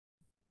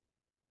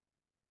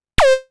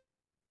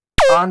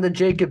On the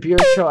Jacob Buehrer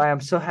Show, I am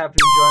so happy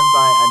to be joined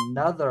by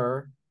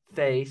another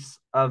face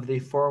of the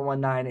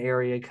 419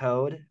 area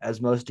code.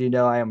 As most of you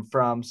know, I am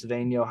from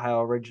Savannah,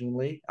 Ohio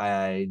originally.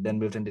 I then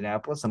moved to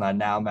Indianapolis, and I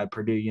now am at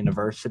Purdue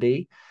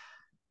University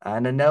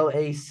in a no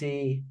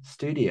AC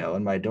studio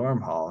in my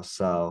dorm hall.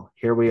 So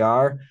here we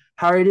are.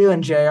 How are you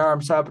doing, JR?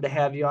 I'm so happy to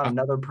have you on, I-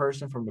 another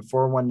person from the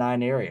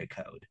 419 area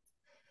code.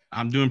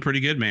 I'm doing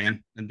pretty good,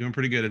 man. I'm doing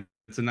pretty good.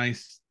 It's a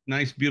nice,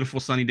 beautiful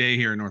sunny day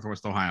here in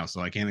Northwest Ohio,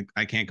 so I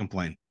can't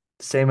complain.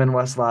 Same in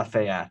West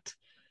Lafayette.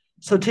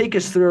 So take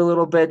us through a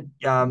little bit.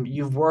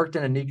 You've worked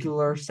in a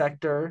nuclear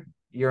sector.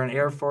 You're an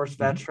Air Force Mhm.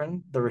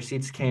 veteran. The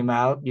receipts came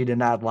out. You did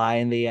not lie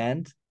in the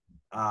end.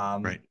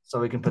 Right.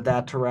 So we can put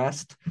that to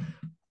rest.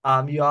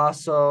 You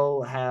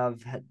also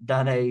have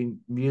done a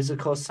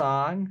musical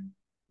song.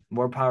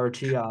 More power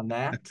to you on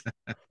that.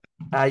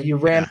 You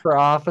ran Yeah. for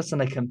office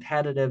in a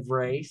competitive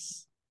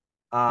race.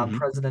 Hmm.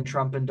 President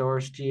Trump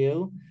endorsed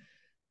you.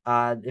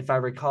 If I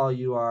recall,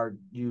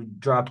 you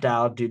dropped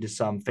out due to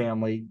some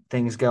family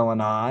things going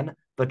on,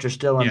 but you're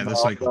still Yeah. This involved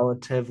cycle.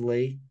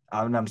 relatively.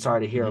 And I'm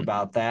sorry to hear Hmm.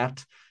 about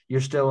that.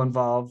 You're still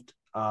involved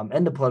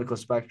in the political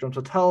spectrum. So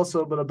tell us a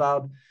little bit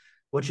about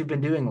what you've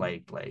been doing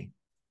lately.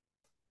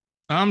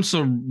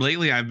 So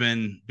lately I've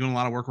been doing a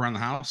lot of work around the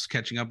house,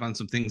 catching up on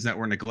some things that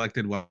were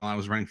neglected while I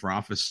was running for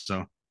office.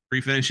 So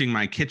pre-finishing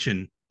my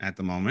kitchen at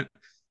the moment.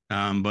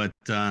 But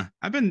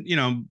I've been,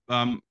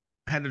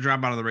 had to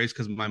drop out of the race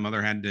because my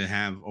mother had to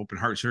have open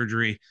heart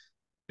surgery.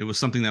 It was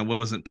something that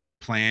wasn't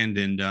planned,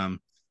 and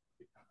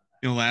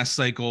last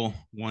cycle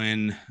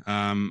when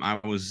I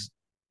was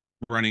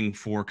running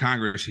for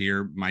Congress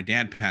here, my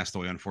dad passed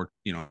away,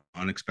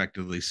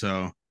 unexpectedly.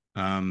 So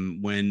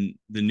when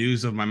the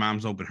news of my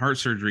mom's open heart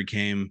surgery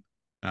came,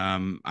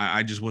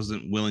 I just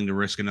wasn't willing to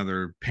risk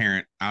another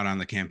parent out on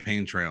the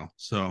campaign trail.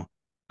 So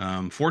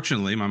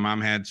fortunately, my mom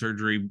had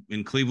surgery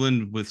in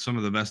Cleveland with some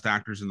of the best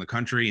doctors in the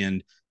country,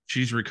 and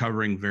she's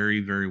recovering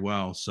very, very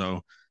well.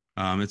 So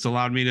it's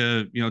allowed me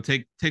to,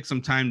 take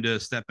some time to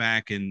step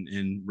back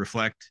and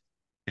reflect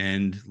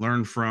and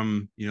learn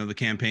from the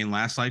campaign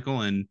last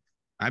cycle. And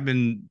I've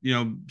been,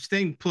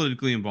 staying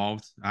politically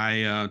involved.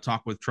 I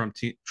talk with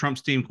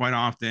Trump's team quite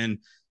often.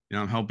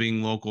 I'm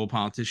helping local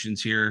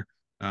politicians here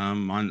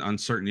on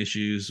certain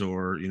issues,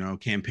 or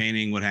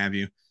campaigning, what have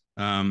you.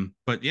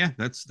 But yeah,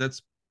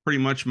 that's pretty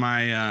much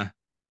my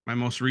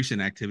most recent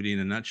activity in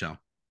a nutshell.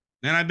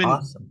 And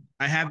Awesome.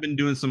 I have been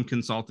doing some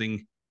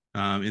consulting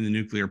in the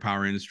nuclear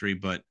power industry,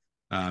 but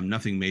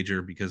nothing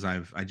major because I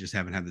just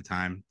haven't had the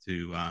time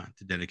to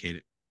dedicate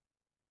it.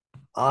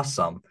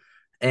 Awesome.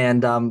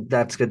 And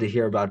that's good to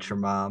hear about your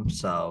mom.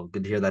 So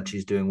good to hear that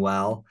she's doing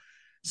well.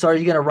 So are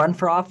you going to run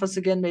for office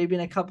again, maybe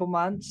in a couple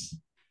months?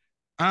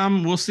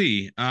 We'll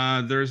see.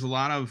 There's a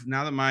lot of,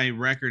 now that my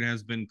record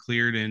has been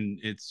cleared and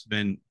it's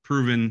been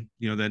proven,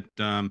 that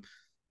the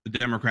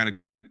Democratic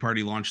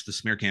Party launched the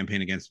smear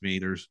campaign against me.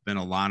 There's been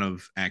a lot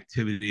of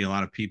activity, a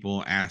lot of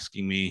people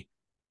asking me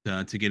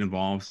to get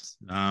involved.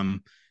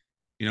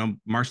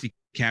 Marcy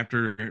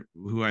Kaptur,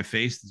 who I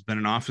faced, has been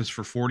in office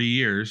for 40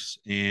 years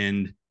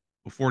and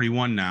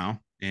 41 now,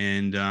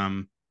 and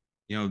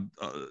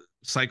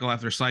cycle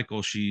after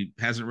cycle, she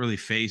hasn't really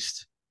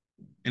faced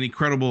any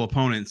credible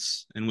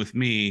opponents. And with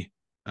me,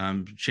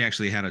 she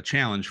actually had a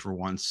challenge for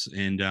once.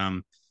 And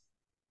there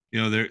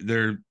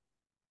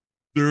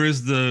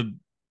is the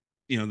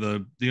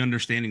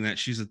understanding that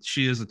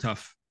she is a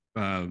tough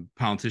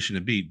politician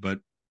to beat, but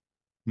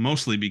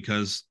mostly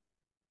because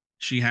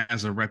she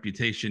has a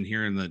reputation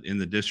here in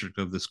the district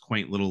of this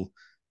quaint little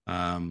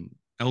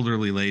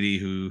elderly lady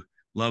who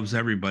loves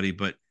everybody.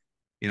 But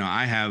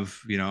I have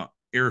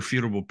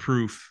irrefutable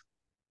proof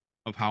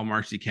of how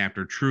Marcy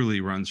Kaptur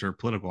truly runs her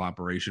political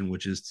operation,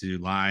 which is to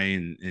lie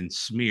and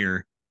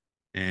smear.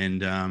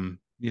 And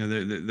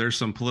there's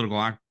some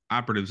political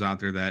operatives out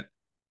there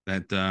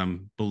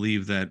that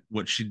believe that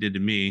what she did to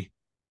me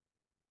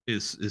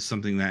is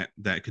something that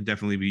could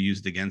definitely be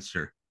used against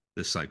her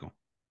this cycle.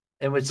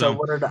 So So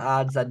what are the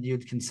odds that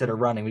you'd consider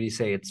running? Would you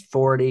say it's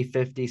 40,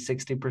 50,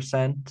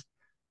 60%?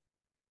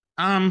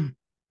 um,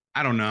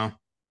 I don't know.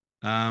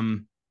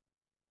 Um,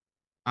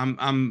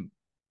 I'm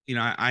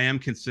I am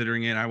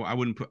considering it. I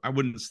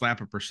wouldn't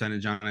slap a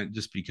percentage on it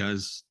just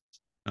because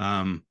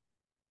um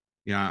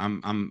yeah,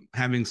 I'm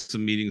having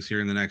some meetings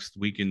here in the next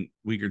week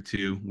or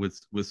two with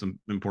some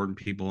important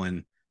people,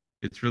 and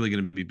it's really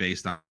going to be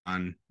based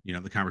on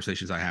the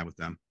conversations I have with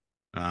them.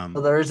 So Um,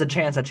 there is a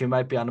chance that you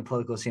might be on the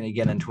political scene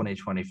again in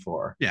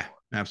 2024. yeah,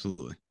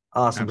 absolutely,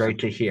 Awesome. Great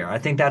absolutely. to hear. I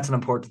think that's an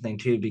important thing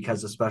too,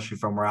 because especially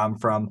from where I'm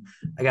from,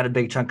 I got a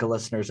big chunk of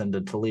listeners in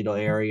the Toledo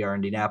area or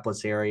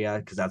Indianapolis area,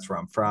 because that's where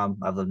I'm from.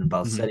 I've lived in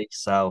both Hmm. cities.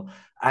 So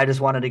I just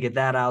wanted to get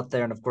that out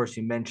there. And of course,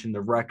 you mentioned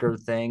the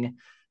record thing.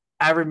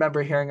 I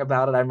remember hearing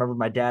about it. I remember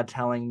my dad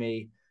telling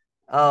me,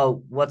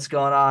 "Oh, what's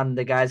going on?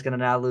 The guy's going to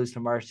now lose to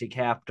Marcy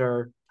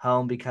Kaptur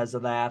home because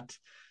of that."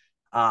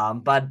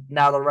 But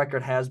now the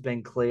record has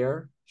been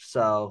clear.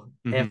 So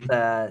if Hmm.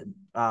 the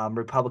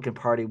Republican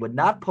Party would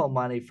not pull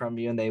money from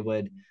you and they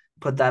would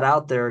put that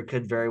out there, it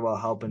could very well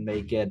help and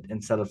make it,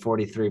 instead of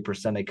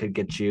 43%, it could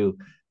get you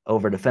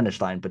over the finish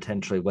line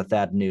potentially with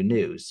that new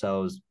news.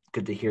 So it was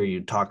good to hear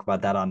you talk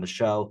about that on the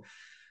show.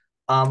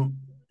 Um,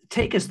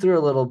 Take us through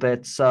a little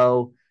bit.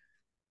 So,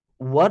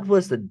 what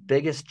was the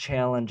biggest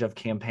challenge of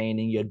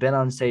campaigning? You had been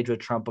on stage with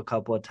Trump a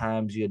couple of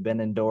times. You had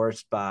been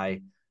endorsed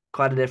by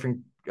quite a different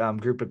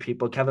group of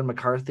people. Kevin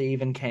McCarthy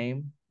even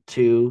came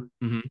to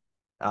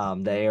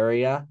Mm-hmm. the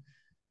area.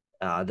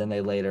 Then they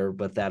later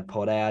with that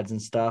pulled ads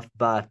and stuff.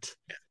 But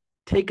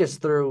take us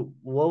through,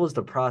 what was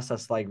the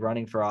process like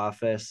running for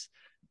office?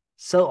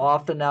 So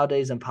often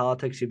nowadays in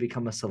politics, you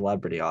become a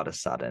celebrity all of a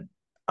sudden.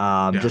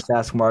 Yeah. Just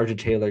ask Marjorie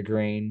Taylor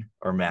Greene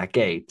or Matt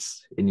Gaetz,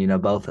 and you know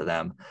both of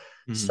them.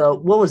 Mm-hmm. So,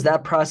 what was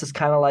that process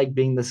kind of like,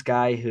 being this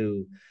guy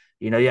who,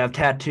 you have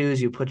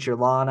tattoos, you put your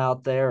lawn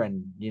out there,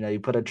 and you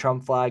put a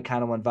Trump flag,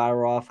 kind of went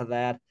viral off of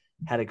that,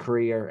 had a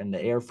career in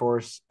the Air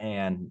Force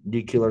and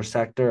nuclear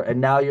sector,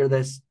 and now you're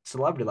this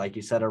celebrity, like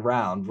you said,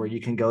 around where you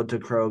can go to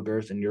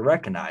Kroger's and you're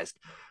recognized.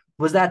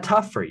 Was that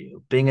tough for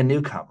you being a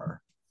newcomer?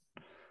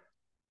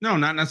 No,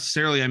 not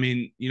necessarily. I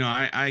mean,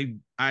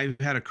 I've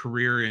had a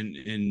career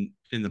in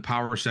the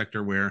power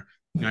sector where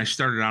I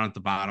started out at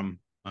the bottom.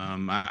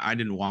 I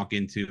didn't walk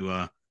into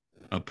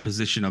a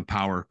position of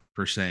power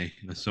per se.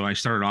 So I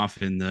started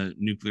off in the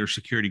nuclear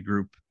security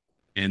group,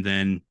 and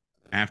then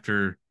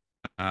after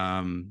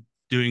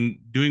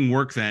doing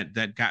work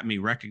that got me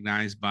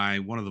recognized by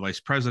one of the vice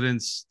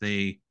presidents,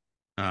 they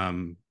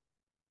um,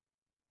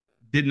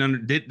 they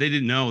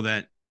didn't know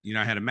that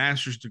I had a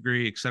master's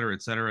degree, et cetera,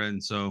 et cetera.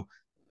 And so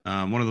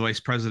one of the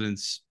vice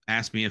presidents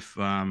asked me if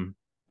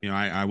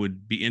I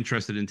would be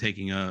interested in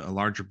taking a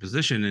larger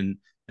position,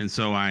 and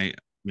so I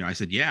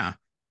said yeah,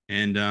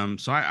 and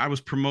so I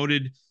was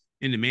promoted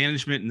into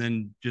management, and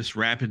then just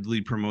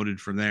rapidly promoted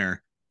from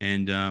there.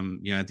 And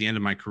at the end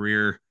of my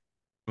career,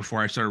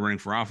 before I started running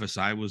for office,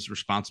 I was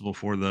responsible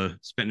for the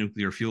spent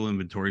nuclear fuel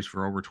inventories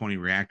for over 20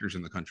 reactors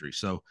in the country.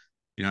 So,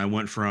 I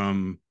went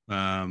from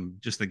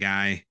just a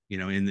guy,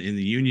 in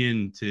the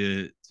union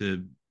to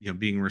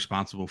being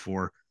responsible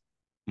for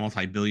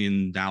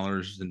multi-billion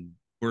dollars and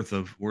worth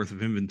of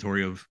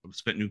inventory of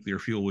spent nuclear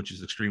fuel, which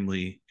is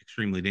extremely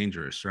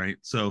dangerous, right?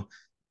 So,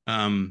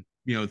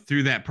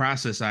 through that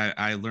process,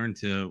 I learned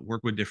to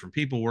work with different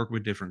people, work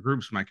with different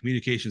groups. My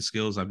communication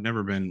skills, I've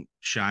never been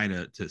shy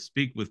to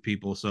speak with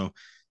people. So,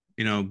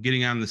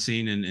 getting on the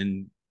scene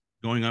and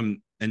going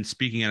on and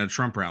speaking at a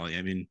Trump rally.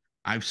 I mean,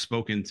 I've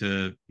spoken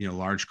to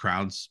large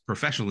crowds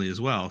professionally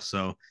as well.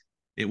 So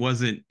it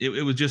wasn't.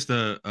 It was just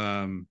a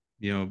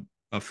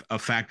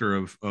factor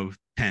of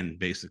 10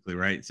 basically,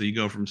 right? So you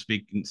go from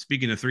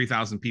speaking to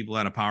 3,000 people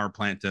at a power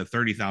plant to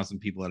 30,000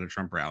 people at a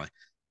Trump rally.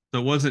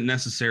 So it wasn't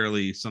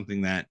necessarily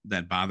something that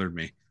bothered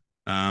me.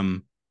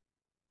 Um,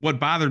 what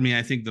bothered me,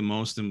 I think, the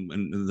most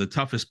and the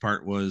toughest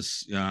part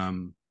was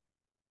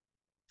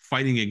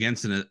fighting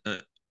against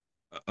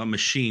a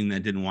machine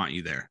that didn't want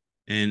you there.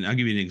 And I'll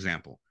give you an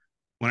example.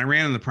 When I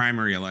ran in the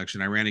primary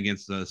election, I ran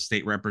against a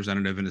state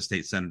representative and a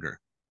state senator.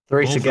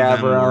 Teresa Both of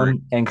them were,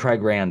 Gavarone and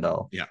Craig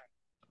Randall. yeah,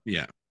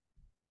 yeah.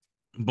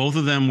 Both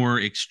of them were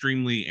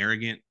extremely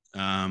arrogant,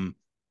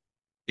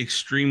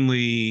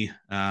 extremely.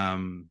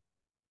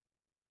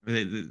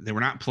 They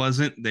were not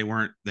pleasant. They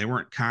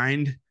weren't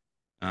kind.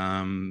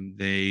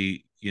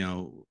 They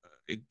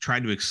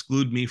tried to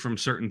exclude me from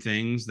certain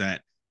things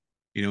that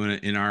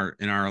in our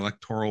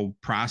electoral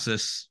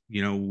process,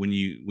 when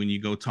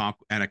you go talk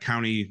at a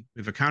county,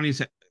 if a county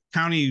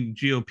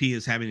GOP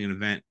is having an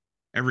event,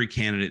 every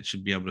candidate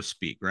should be able to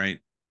speak, right?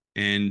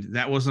 And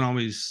that wasn't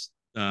always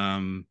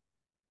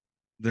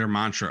their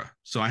mantra.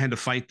 So I had to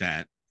fight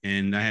that,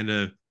 and I had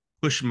to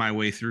push my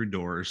way through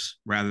doors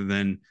rather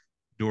than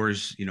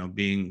doors,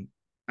 being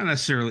not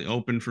necessarily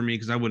open for me,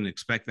 because I wouldn't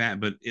expect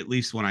that, but at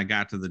least when I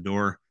got to the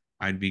door,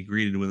 I'd be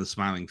greeted with a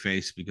smiling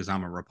face because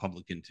I'm a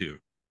Republican too.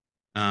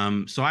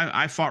 So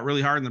I fought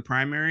really hard in the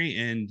primary,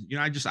 and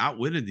I just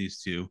outwitted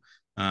these two.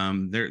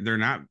 They're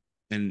not,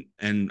 and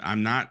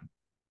I'm not,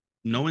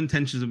 no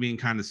intentions of being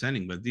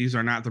condescending, but these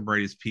are not the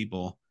brightest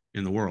people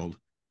in the world.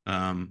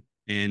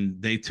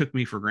 And they took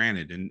me for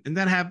granted, and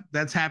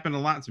that's happened a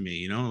lot to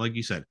me. Like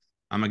you said,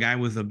 I'm a guy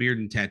with a beard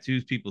and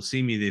tattoos. People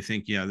see me, they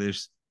think, yeah,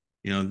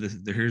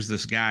 here's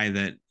this guy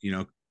that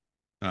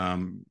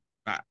um,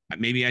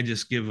 maybe I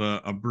just give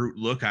a brute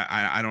look.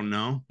 I don't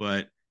know,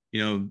 but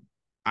you know,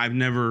 I've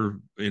never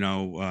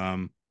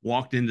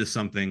walked into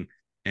something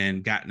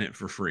and gotten it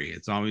for free.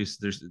 It's always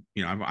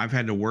I've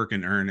had to work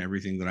and earn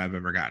everything that I've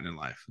ever gotten in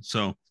life.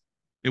 So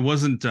it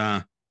wasn't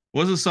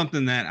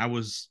something that I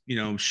was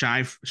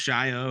shy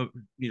of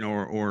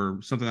or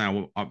something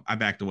that I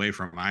backed away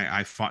from.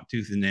 I fought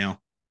tooth and nail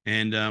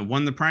and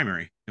won the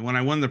primary. And when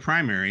I won the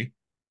primary,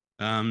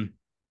 um,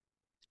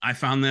 I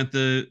found that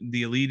the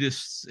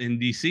elitists in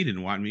DC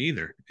didn't want me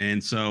either.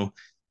 And so,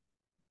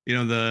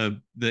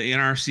 the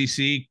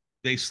NRCC,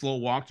 they slow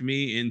walked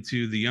me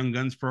into the Young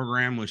Guns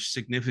program, which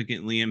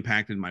significantly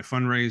impacted my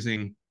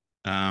fundraising.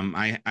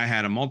 I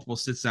had a multiple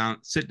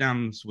sit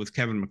downs with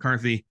Kevin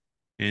McCarthy,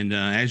 and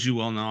as you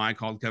well know, I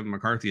called Kevin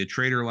McCarthy a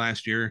traitor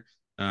last year.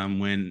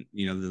 when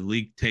the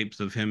leaked tapes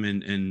of him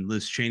and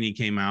Liz Cheney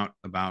came out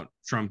about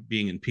Trump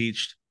being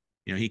impeached.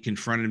 He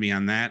confronted me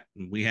on that.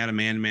 And we had a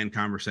man-to-man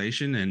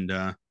conversation,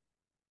 and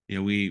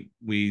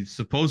we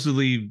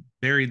supposedly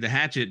buried the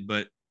hatchet,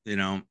 but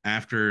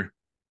after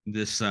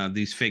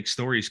these fake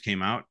stories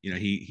came out,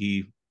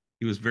 he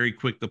was very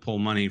quick to pull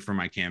money from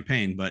my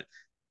campaign. But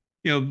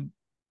you know,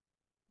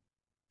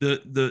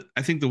 the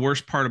I think the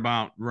worst part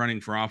about running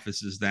for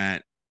office is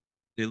that,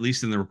 at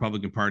least in the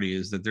Republican Party,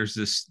 is that there's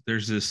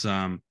this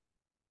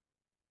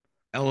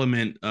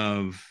element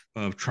of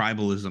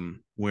tribalism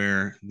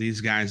where these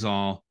guys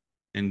all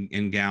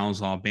and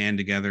gals all band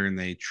together and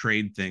they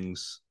trade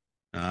things.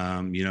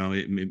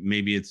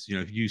 Maybe it's,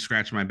 if you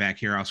scratch my back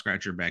here, I'll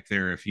scratch your back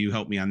there. If you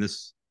help me on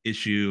this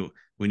issue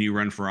when you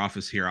run for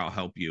office here, I'll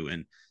help you.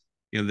 And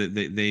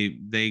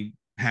they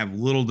have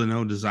little to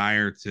no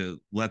desire to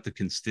let the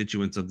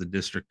constituents of the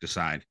district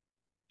decide.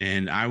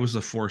 And I was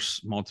a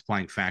force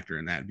multiplying factor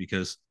in that,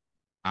 because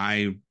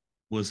I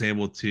was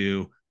able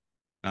to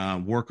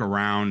work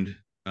around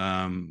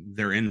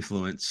their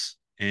influence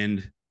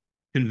and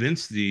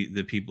convince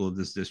the people of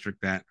this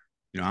district that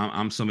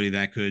I'm somebody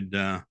that could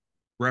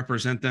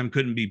represent them,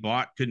 couldn't be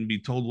bought, couldn't be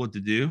told what to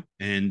do,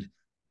 and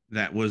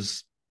that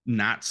was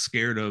not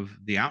scared of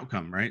the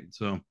outcome, right?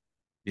 So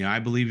I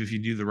believe if you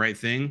do the right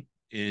thing,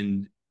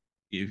 and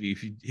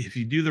if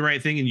you do the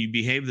right thing and you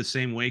behave the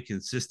same way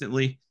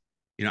consistently,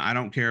 I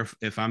don't care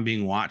if I'm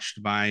being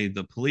watched by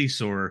the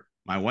police or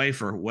my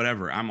wife or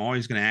whatever. I'm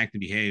always going to act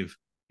and behave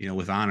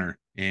with honor,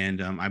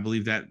 and I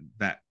believe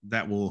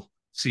that will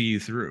see you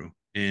through.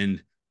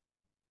 And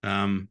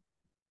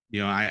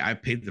I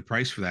paid the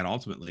price for that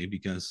ultimately,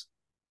 because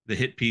the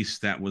hit piece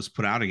that was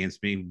put out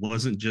against me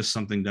wasn't just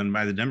something done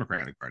by the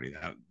Democratic Party.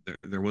 That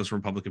there was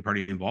Republican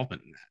Party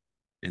involvement in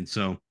that. And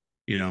so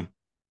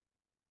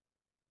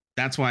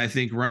that's why I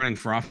think running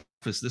for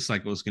office this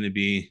cycle is going to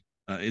be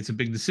it's a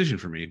big decision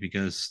for me,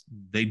 because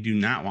they do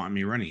not want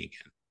me running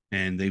again,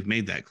 and they've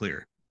made that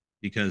clear.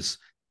 Because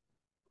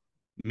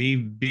me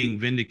being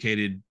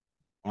vindicated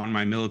on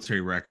my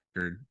military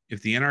record,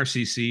 if the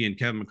NRCC and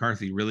Kevin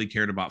McCarthy really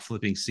cared about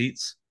flipping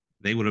seats,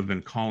 they would have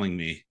been calling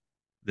me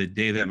the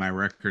day that my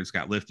records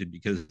got lifted,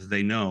 because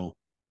they know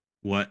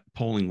what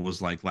polling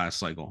was like last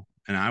cycle.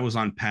 And I was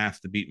on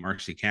path to beat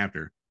Marcy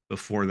Kaptur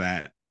before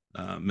that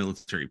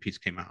military piece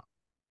came out.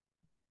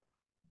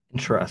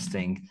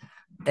 Interesting.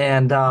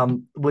 And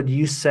would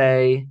you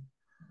say,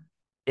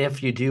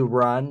 if you do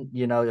run,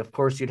 of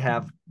course you'd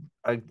have,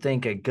 I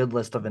think, a good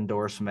list of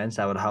endorsements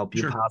that would help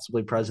you, Sure.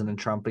 possibly President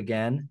Trump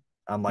again.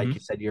 Like Mm-hmm. you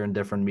said, you're in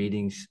different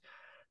meetings.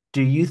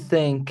 Do you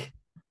think,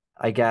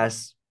 I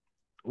guess,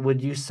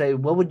 would you say,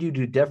 what would you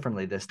do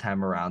differently this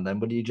time around?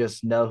 Then would you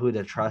just know who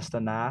to trust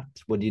or not?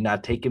 Would you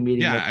not take a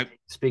meeting Yeah, with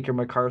Speaker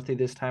McCarthy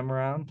this time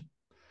around?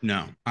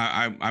 no,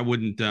 I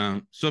wouldn't.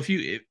 So if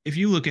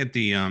you look at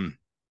the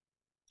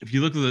if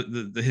you look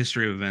at the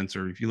history of events,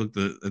 or if you look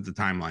at the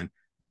timeline,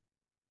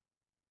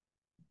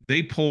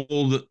 they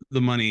pulled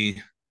the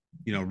money,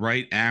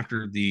 right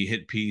after the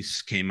hit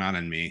piece came out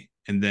on me.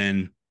 And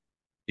then,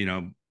 you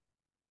know,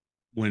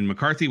 when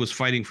McCarthy was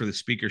fighting for the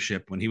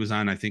speakership, when he was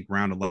on, I think,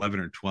 round 11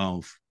 or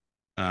 12,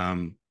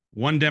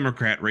 one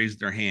Democrat raised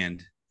their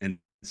hand and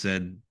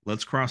said,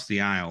 let's cross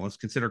the aisle. Let's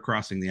consider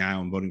crossing the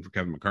aisle and voting for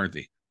Kevin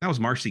McCarthy. That was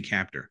Marcy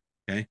Kaptur.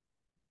 Okay.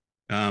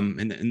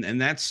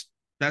 And that's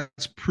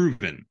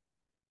proven.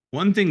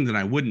 One thing that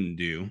I wouldn't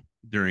do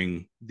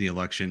during the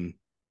election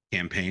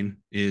campaign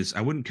is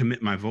I wouldn't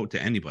commit my vote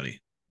to anybody.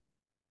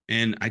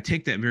 And I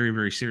take that very,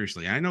 very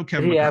seriously. I know Did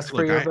Kevin he McCarthy. ask for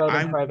Look, your vote in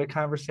I private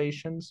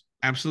conversations?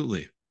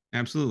 absolutely,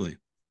 absolutely.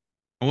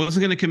 I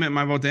wasn't going to commit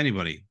my vote to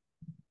anybody.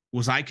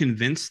 Was I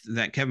convinced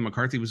that Kevin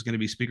McCarthy was going to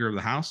be Speaker of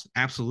the House?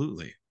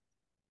 Absolutely.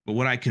 But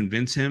would I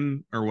convince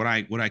him, or would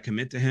I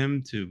commit to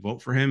him to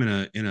vote for him in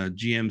a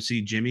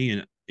GMC Jimmy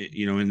and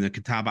in the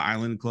Catawba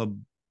Island Club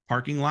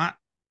parking lot,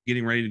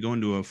 getting ready to go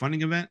into a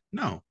funding event?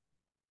 No.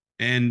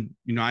 And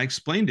I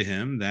explained to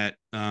him that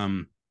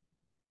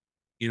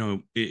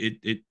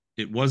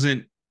it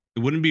wasn't, it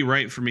wouldn't be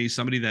right for me,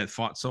 somebody that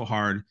fought so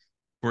hard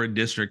for a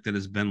district that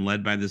has been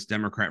led by this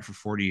Democrat for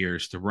 40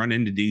 years, to run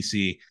into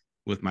DC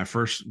with my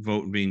first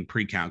vote being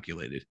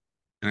pre-calculated.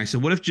 And I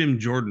said, what if Jim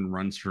Jordan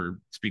runs for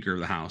Speaker of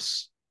the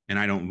House and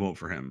I don't vote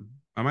for him?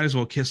 I might as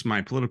well kiss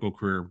my political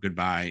career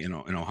goodbye in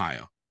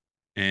Ohio.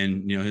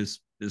 And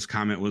his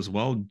comment was,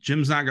 well,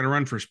 Jim's not going to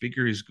run for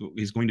Speaker. He's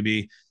going to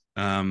be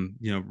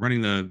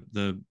running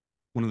the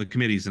one of the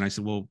committees. And I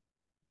said, well,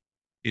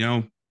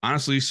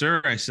 honestly,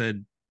 sir, I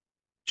said,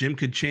 Jim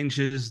could change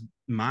his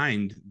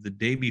mind the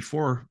day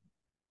before,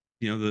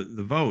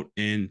 the vote.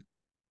 And,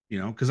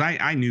 because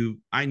I knew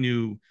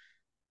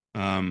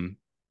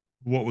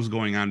what was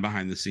going on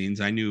behind the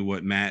scenes. I knew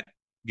what Matt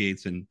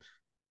Gaetz and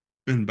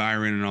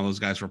Byron and all those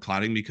guys were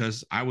plotting,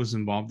 because I was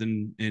involved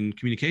in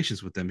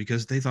communications with them,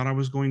 because they thought I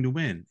was going to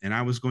win, and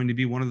I was going to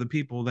be one of the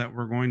people that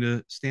were going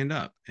to stand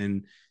up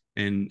and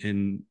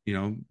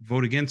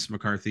vote against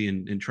McCarthy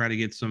and try to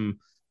get some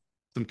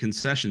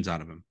concessions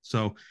out of him.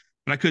 So,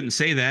 but I couldn't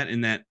say that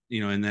in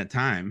that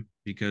time.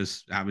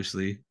 because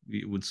obviously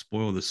it would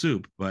spoil the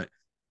soup. But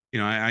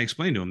I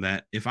explained to him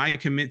that if I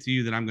commit to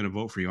you that I'm going to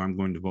vote for you, I'm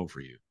going to vote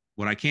for you.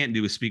 What I can't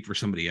do is speak for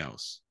somebody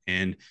else.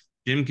 And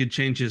Jim could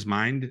change his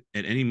mind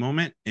at any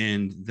moment,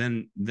 and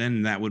then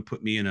that would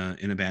put me in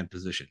a bad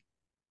position.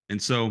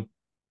 And so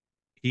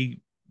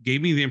he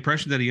gave me the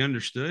impression that he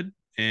understood,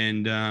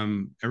 and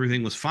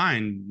everything was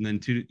fine.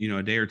 And then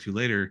a day or two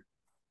later,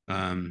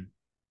 um,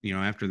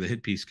 after the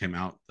hit piece came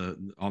out,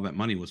 all that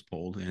money was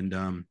pulled, and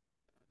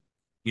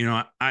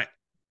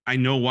I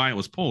know why it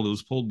was pulled. It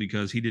was pulled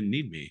because he didn't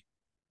need me.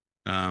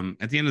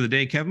 At the end of the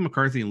day, Kevin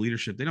McCarthy and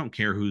leadership, they don't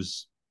care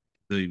who's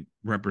the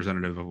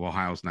representative of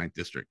Ohio's ninth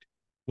district.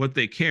 What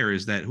they care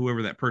is that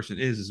whoever that person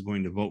is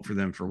going to vote for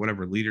them for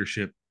whatever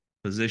leadership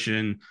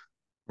position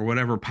or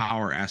whatever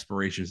power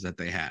aspirations that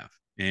they have.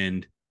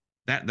 And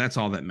that's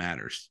all that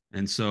matters.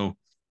 And so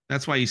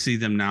that's why you see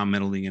them now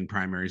meddling in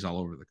primaries all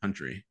over the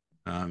country,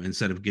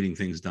 instead of getting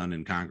things done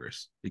in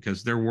Congress,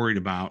 because they're worried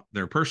about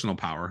their personal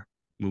power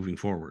moving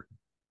forward.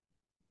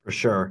 For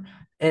sure.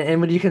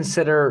 And would you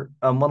consider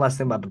one last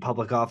thing about the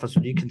public office?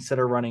 Would you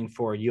consider running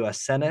for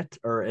U.S. Senate,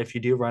 or if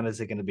you do run, is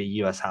it going to be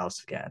U.S.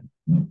 House again?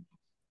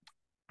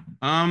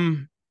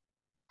 Um,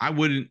 I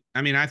wouldn't.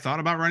 I mean, I thought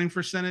about running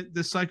for Senate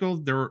this cycle.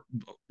 There were,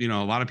 a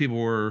lot of people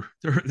were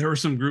there. There were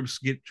some groups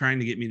trying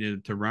to get me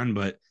to run,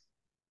 but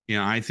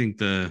I think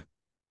the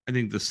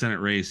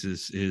Senate race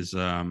is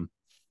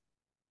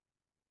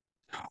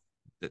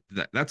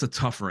that's a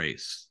tough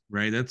race,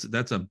 right?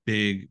 That's a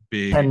big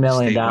 $10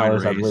 million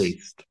statewide at race.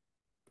 least.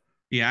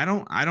 Yeah, I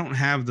don't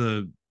have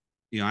I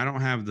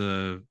don't have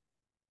the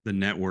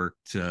network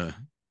to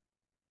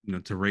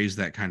raise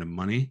that kind of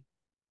money,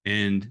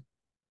 and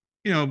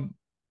you know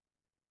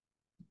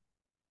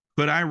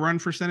could I run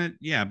for Senate?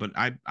 Yeah, but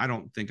I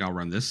don't think I'll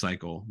run this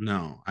cycle.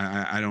 No,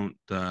 I don't.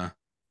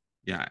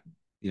 Yeah,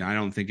 I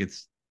don't think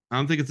it's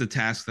a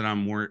task that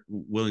I'm more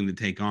willing to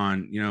take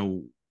on.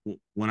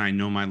 When I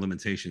know my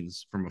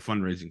limitations from a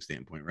fundraising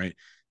standpoint, right?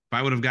 If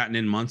I would have gotten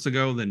in months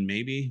ago, then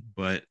maybe.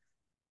 But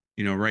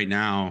right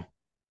now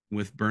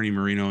with Bernie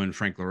Moreno and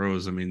Frank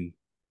LaRose, I mean,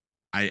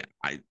 I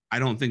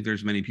don't think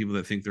there's many people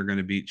that think they're going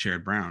to beat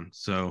Sherrod Brown.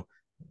 So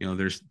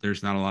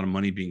there's not a lot of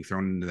money being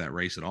thrown into that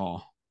race at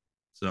all.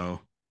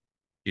 So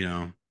you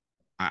know,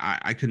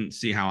 I couldn't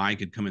see how I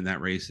could come in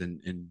that race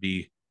and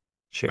be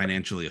Sure.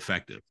 financially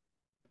effective.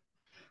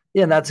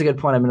 Yeah, that's a good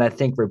point. I mean, I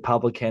think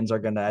Republicans are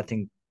going to, I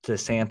think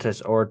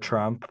DeSantis or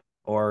Trump,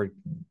 or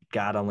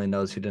God only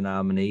knows who the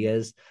nominee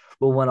is,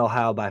 will win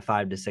Ohio by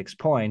 5 to 6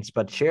 points.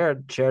 But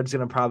Sherrod's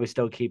going to probably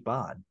still keep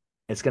on.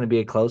 It's going to be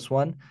a close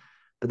one,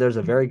 but there's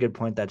a very good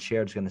point that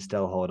Sherrod's going to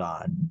still hold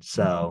on.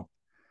 So,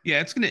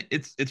 Yeah,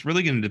 it's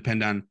really gonna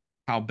depend on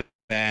how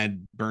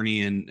bad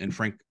Bernie and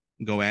Frank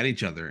go at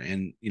each other,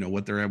 and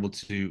what they're able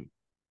to,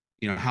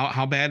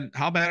 how bad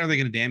are they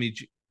going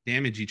to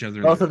damage each other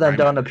in both their of them primary.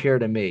 don't appear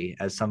to me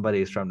as somebody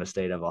who's from the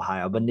state of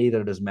Ohio, but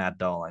neither does Matt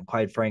Dolan.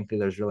 Quite frankly,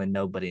 there's really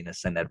nobody in the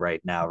Senate right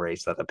now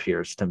race that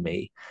appears to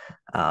me.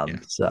 Yeah,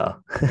 So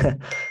I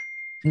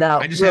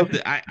now, just real have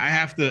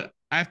to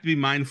I have to be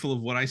mindful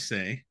of what I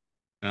say,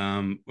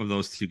 of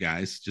those two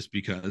guys, just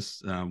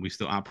because we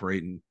still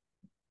operate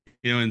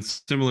in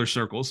similar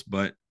circles.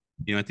 But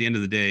at the end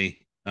of the day,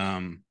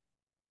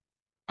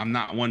 I'm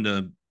not one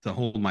to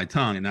hold my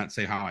tongue and not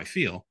say how I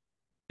feel.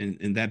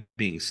 And that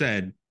being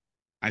said,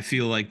 I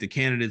feel like the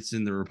candidates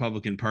in the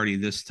Republican Party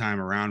this time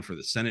around for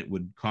the Senate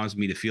would cause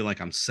me to feel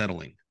like I'm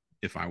settling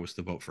if I was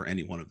to vote for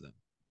any one of them.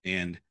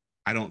 And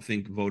I don't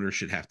think voters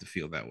should have to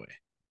feel that way.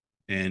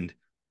 And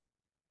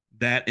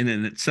that in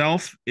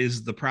itself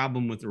is the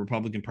problem with the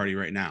Republican Party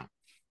right now.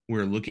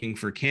 We're looking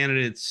for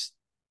candidates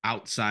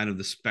outside of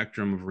the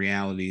spectrum of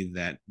reality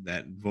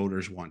that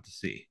voters want to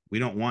see. We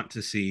don't want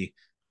to see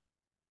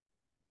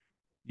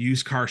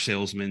used car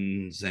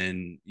salesmen,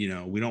 and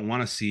we don't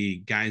want to see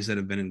guys that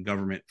have been in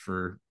government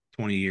for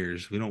 20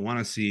 years. We don't want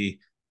to see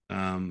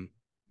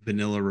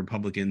vanilla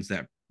Republicans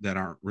that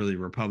aren't really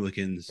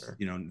Republicans, sure.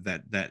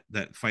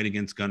 that fight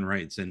against gun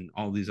rights and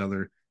all these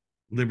other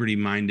liberty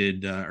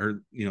minded,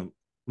 or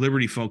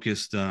liberty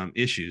focused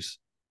issues.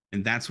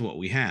 And that's what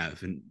we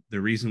have. And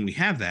the reason we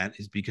have that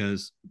is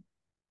because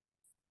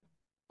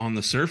on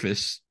the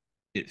surface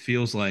it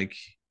feels like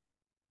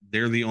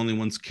they're the only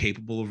ones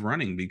capable of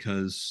running,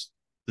 because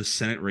the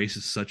Senate race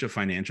is such a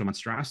financial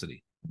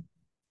monstrosity.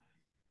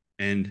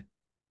 And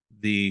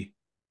the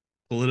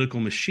political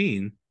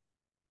machine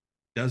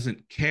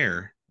doesn't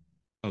care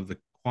of the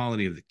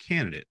quality of the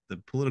candidate. The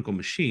political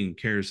machine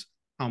cares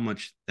how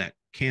much that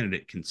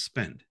candidate can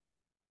spend.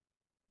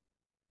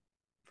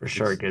 For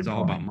sure, It's good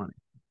all about point. money.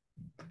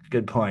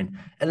 Good point.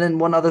 And then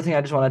one other thing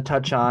I just want to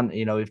touch on,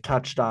 we've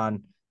touched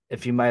on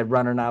if you might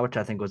run or not, which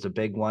I think was a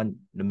big one,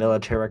 the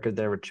military record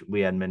there, which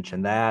we had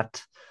mentioned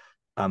that,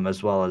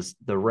 as well as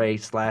the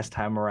race last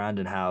time around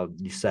and how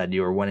you said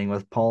you were winning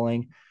with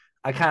polling.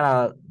 I kind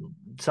of,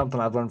 something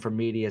I've learned from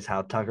media is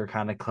how Tucker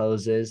kind of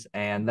closes.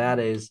 And that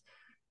is,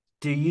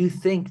 do you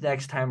think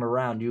next time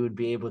around you would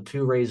be able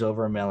to raise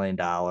over $1 million,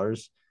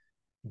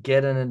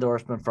 get an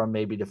endorsement from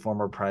maybe the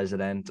former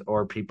president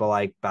or people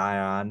like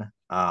Bion,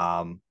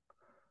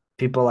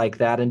 people like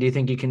that? And do you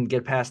think you can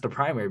get past the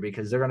primary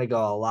because they're going to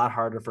go a lot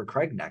harder for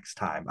Craig next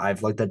time?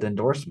 I've looked at the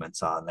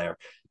endorsements on there.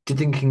 Do you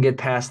think you can get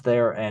past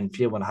there and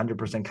feel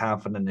 100%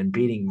 confident in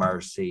beating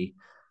Marcy?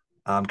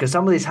 Because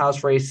some of these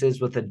house races,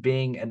 with it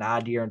being an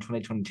odd year in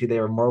 2022, they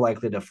were more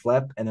likely to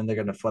flip, and then they're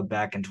going to flip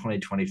back in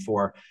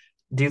 2024.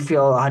 Do you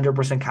feel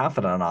 100%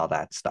 confident on all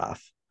that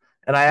stuff?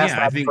 And I asked Yeah,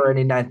 I that think. for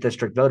any ninth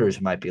district voters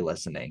who might be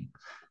listening.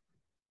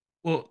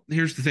 Well,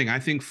 here's the thing. I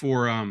think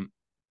for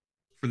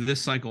this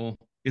cycle,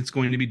 it's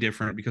going to be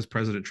different because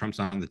President Trump's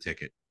on the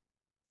ticket.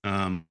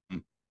 Um,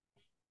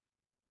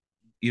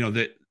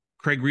 that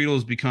Craig Riedel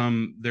has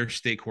become their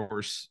stake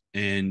horse,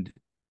 and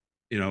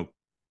you know,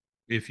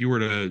 if you were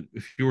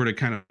to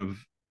kind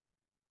of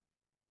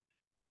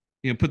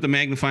put the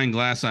magnifying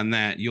glass on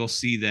that, you'll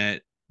see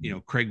that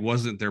Craig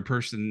wasn't their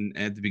person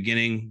at the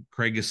beginning.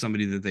 Craig is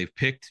somebody that they've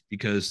picked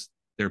because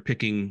they're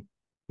picking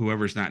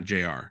whoever's not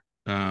JR.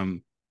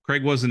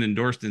 Craig wasn't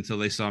endorsed until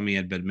they saw me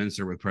at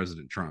Bedminster with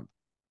President Trump,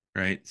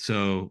 right?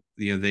 So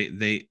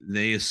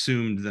they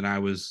assumed that I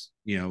was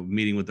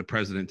meeting with the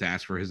president to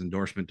ask for his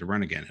endorsement to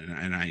run again,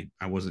 and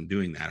I wasn't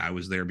doing that. I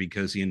was there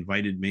because he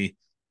invited me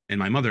and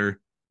my mother.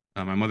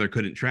 My mother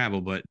couldn't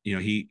travel, but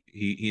he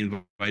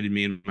invited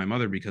me and my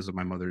mother because of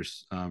my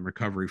mother's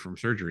recovery from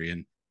surgery.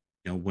 And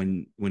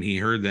when he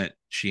heard that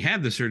she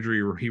had the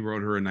surgery, he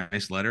wrote her a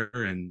nice letter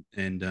and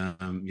sent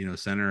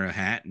her a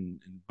hat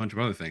and a bunch of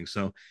other things.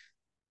 So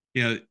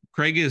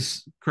Craig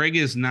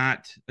is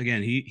not,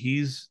 again,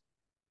 he's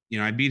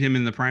I beat him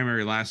in the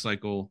primary last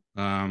cycle.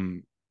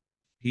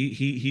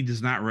 He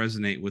does not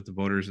resonate with the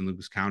voters in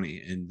Lucas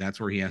County, and that's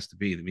where he has to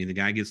be. I mean, the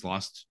guy gets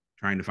lost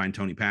trying to find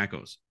Tony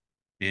Pacos,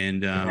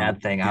 and A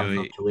bad thing. I'm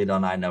from Toledo,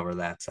 and I know where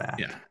that's at.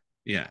 yeah,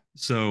 yeah.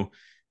 So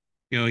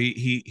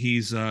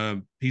he's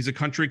a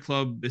country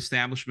club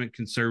establishment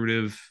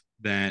conservative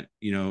that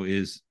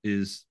is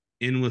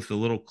in with the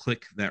little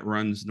clique that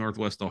runs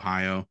Northwest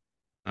Ohio.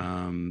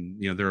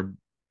 There are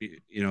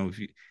if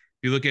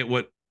you look at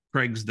what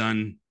Craig's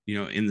done,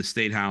 in the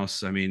state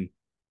house, I mean,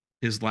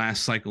 his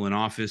last cycle in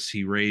office,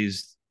 he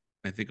raised,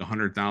 I think,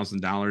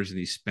 $100,000, and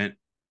he spent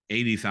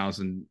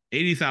 80,000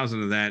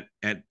 of that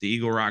at the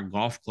Eagle Rock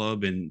Golf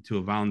Club and to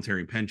a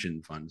voluntary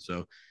pension fund.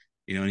 So,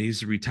 and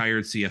he's a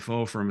retired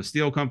CFO from a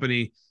steel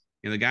company.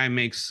 The guy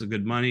makes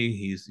good money.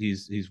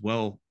 He's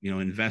well,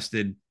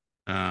 invested.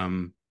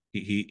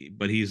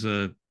 But he's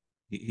a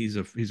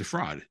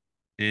fraud.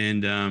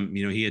 And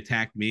he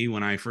attacked me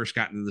when I first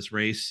got into this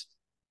race.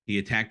 He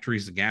attacked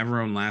Teresa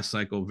Gavarone last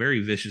cycle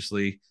very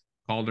viciously,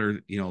 called her,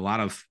 a lot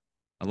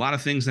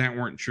of things that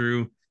weren't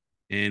true.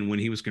 And when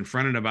he was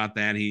confronted about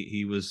that,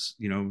 he was,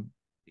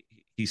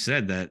 he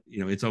said that,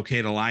 it's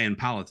okay to lie in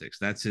politics.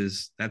 That's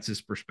his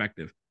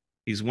perspective.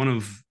 He's one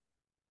of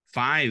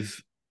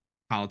 5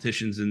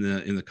 politicians in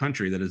the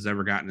country that has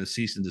ever gotten a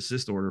cease and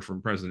desist order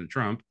from President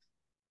Trump.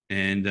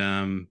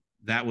 And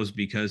that was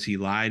because he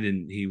lied,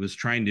 and he was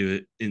trying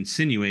to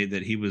insinuate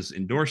that he was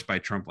endorsed by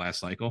Trump last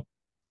cycle.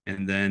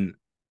 And then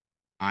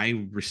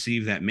I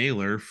received that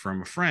mailer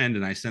from a friend,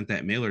 and I sent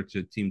that mailer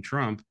to Team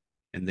Trump,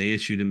 and they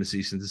issued him a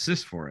cease and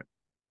desist for it.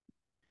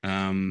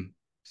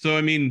 So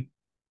I mean,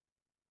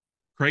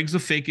 Craig's a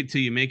fake it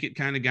till you make it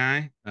kind of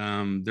guy.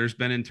 There's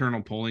been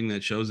internal polling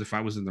that shows if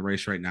I was in the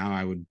race right now,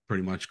 I would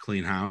pretty much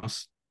clean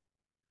house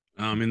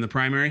in the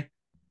primary.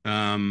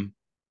 But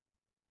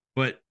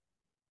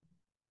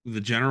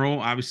the general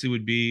obviously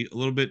would be a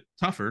little bit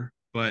tougher.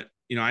 But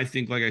I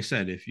think, like I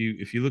said, if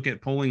you look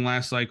at polling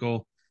last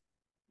cycle,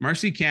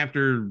 Marcy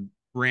Kaptur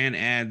ran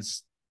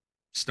ads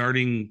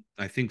starting,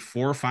 I think,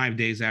 4 or 5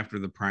 days after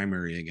the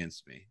primary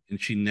against me,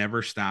 and she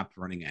never stopped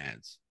running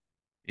ads.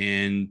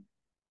 And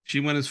she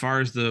went as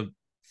far as to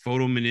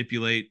photo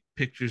manipulate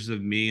pictures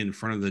of me in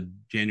front of the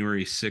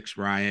January 6th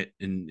riot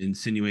and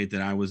insinuate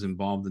that I was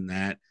involved in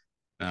that.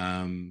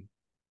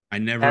 I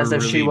never As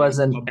if she really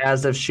wasn't,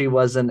 as if she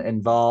wasn't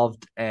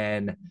involved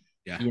in,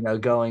 yeah,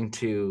 going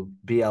to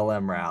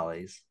BLM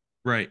rallies.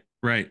 right.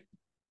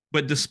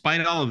 But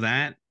despite all of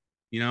that,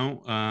 you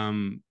know,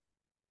 um,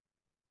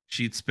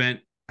 she'd spent,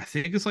 I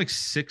think it's like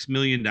 $6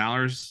 million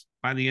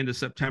by the end of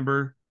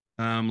September,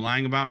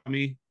 lying about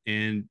me,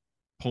 and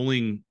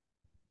polling,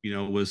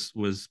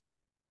 was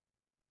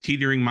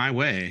teetering my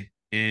way.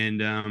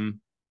 And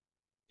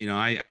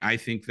I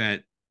think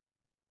that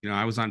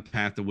I was on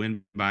path to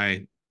win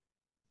by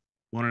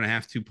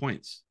 1.5, 2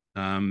 points.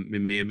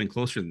 It may have been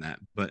closer than that,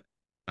 but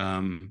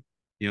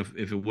if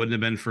it wouldn't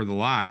have been for the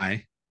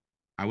lie,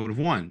 I would have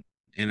won.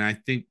 And I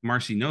think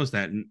Marcy knows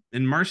that,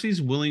 and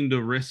Marcy's willing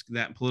to risk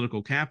that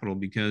political capital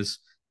because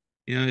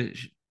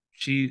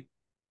she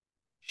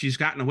she's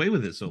gotten away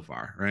with it so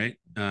far, right?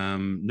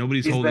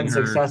 Nobody's She's been holding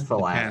her to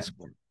successful at it. task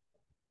for it.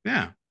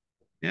 Yeah,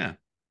 yeah.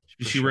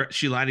 For She sure.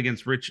 she lied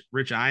against Rich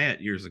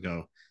Ayat years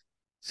ago.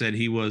 Said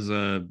he was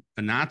a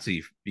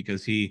Nazi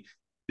because he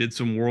did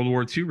some World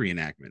War II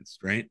reenactments,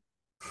 right?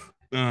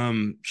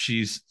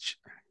 She's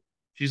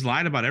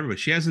lied about everybody.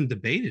 She hasn't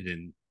debated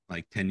in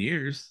like 10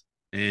 years,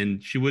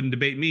 and she wouldn't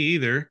debate me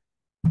either.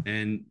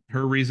 And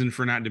her reason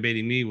for not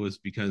debating me was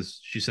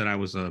because she said I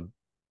was a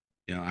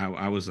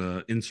I was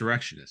a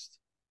insurrectionist,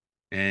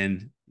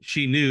 and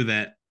she knew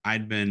that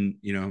I'd been,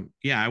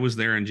 I was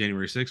there on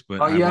January 6th,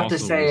 but All you I've have to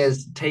also say was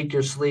is take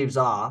your sleeves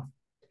off,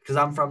 because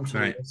I'm from right,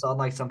 Toledo, so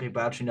unlike some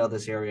people, I actually know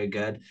this area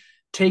good.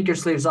 Take your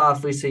sleeves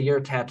off. We see your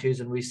tattoos,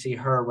 and we see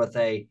her with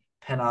a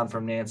pin on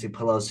from Nancy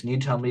Pelosi. And you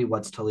tell me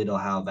what's Toledo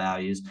How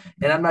values.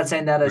 And I'm not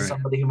saying that as right.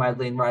 somebody who might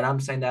lean right. I'm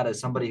saying that as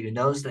somebody who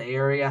knows the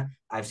area.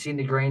 I've seen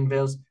the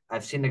Grainvilles.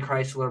 I've seen the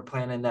Chrysler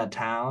plant in that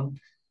town.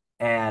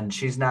 And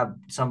she's not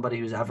somebody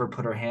who's ever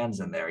put her hands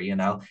in there.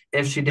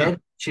 If she No,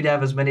 did, she'd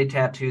have as many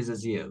tattoos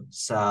as you.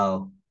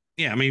 So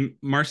yeah, I mean,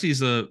 Marcy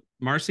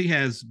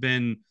has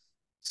been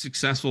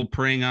successful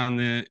preying on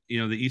the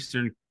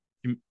Eastern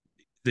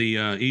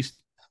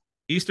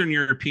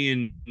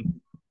European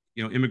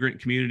immigrant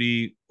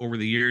community over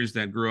the years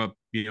that grew up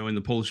in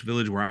the Polish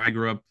village where I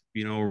grew up,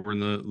 over in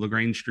the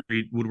Lagrange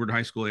Street Woodward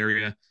High School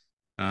area,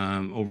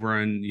 over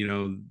on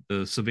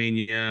the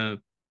Sylvania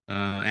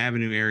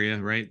Avenue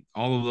area, right?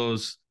 All of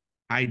those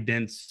high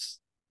dense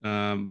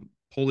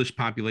Polish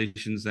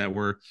populations that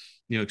were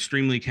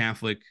extremely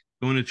Catholic,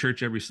 going to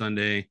church every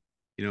Sunday.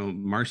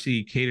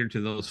 Marcy catered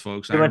to those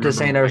folks. she I went to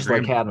remember St.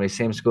 Ursula Academy,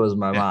 same school as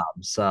my yeah, mom.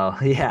 So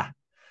yeah,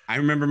 I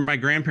remember my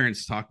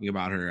grandparents talking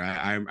about her.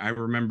 I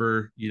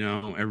remember,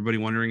 everybody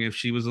wondering if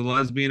she was a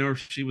lesbian or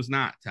if she was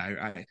not.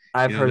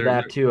 I've heard There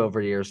that too over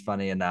years.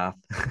 Funny enough,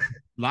 a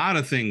lot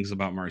of things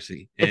about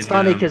Marcy, it's and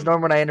funny because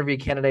normally when I interview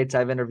candidates,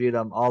 I've interviewed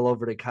them all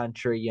over the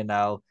country.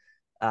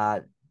 Uh,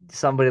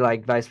 somebody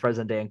like Vice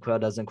President Dan Quayle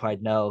doesn't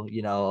quite know,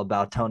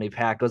 about Tony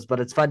Pacos, but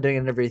it's fun doing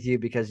an interview with you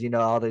because you know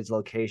all these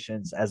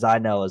locations as I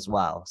know as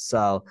well.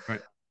 So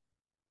right.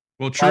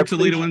 Well, I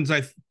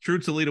appreciate. True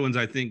Toledoans,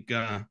 I think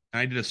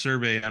I did a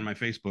survey on my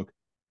Facebook.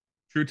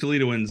 True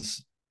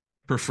Toledoans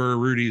prefer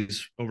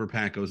Rudy's over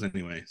Pacos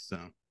anyway. So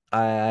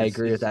I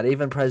agree with it's that.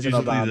 Even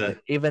President usually Obama,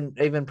 the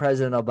even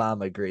President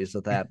Obama agrees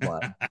with that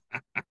one.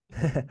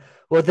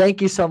 Well,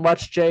 thank you so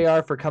much,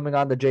 JR, for coming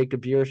on the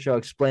Jacob Buehrer Show,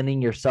 explaining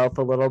yourself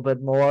a little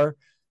bit more.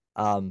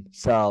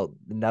 So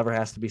it never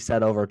has to be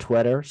said over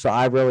Twitter. So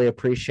I really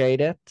appreciate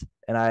it.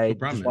 And I no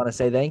problem, just man. want to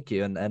say thank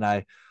you. And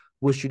I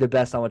wish you the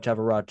best on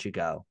whichever route you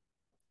go.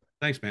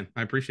 Thanks, man.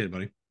 I appreciate it,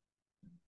 buddy.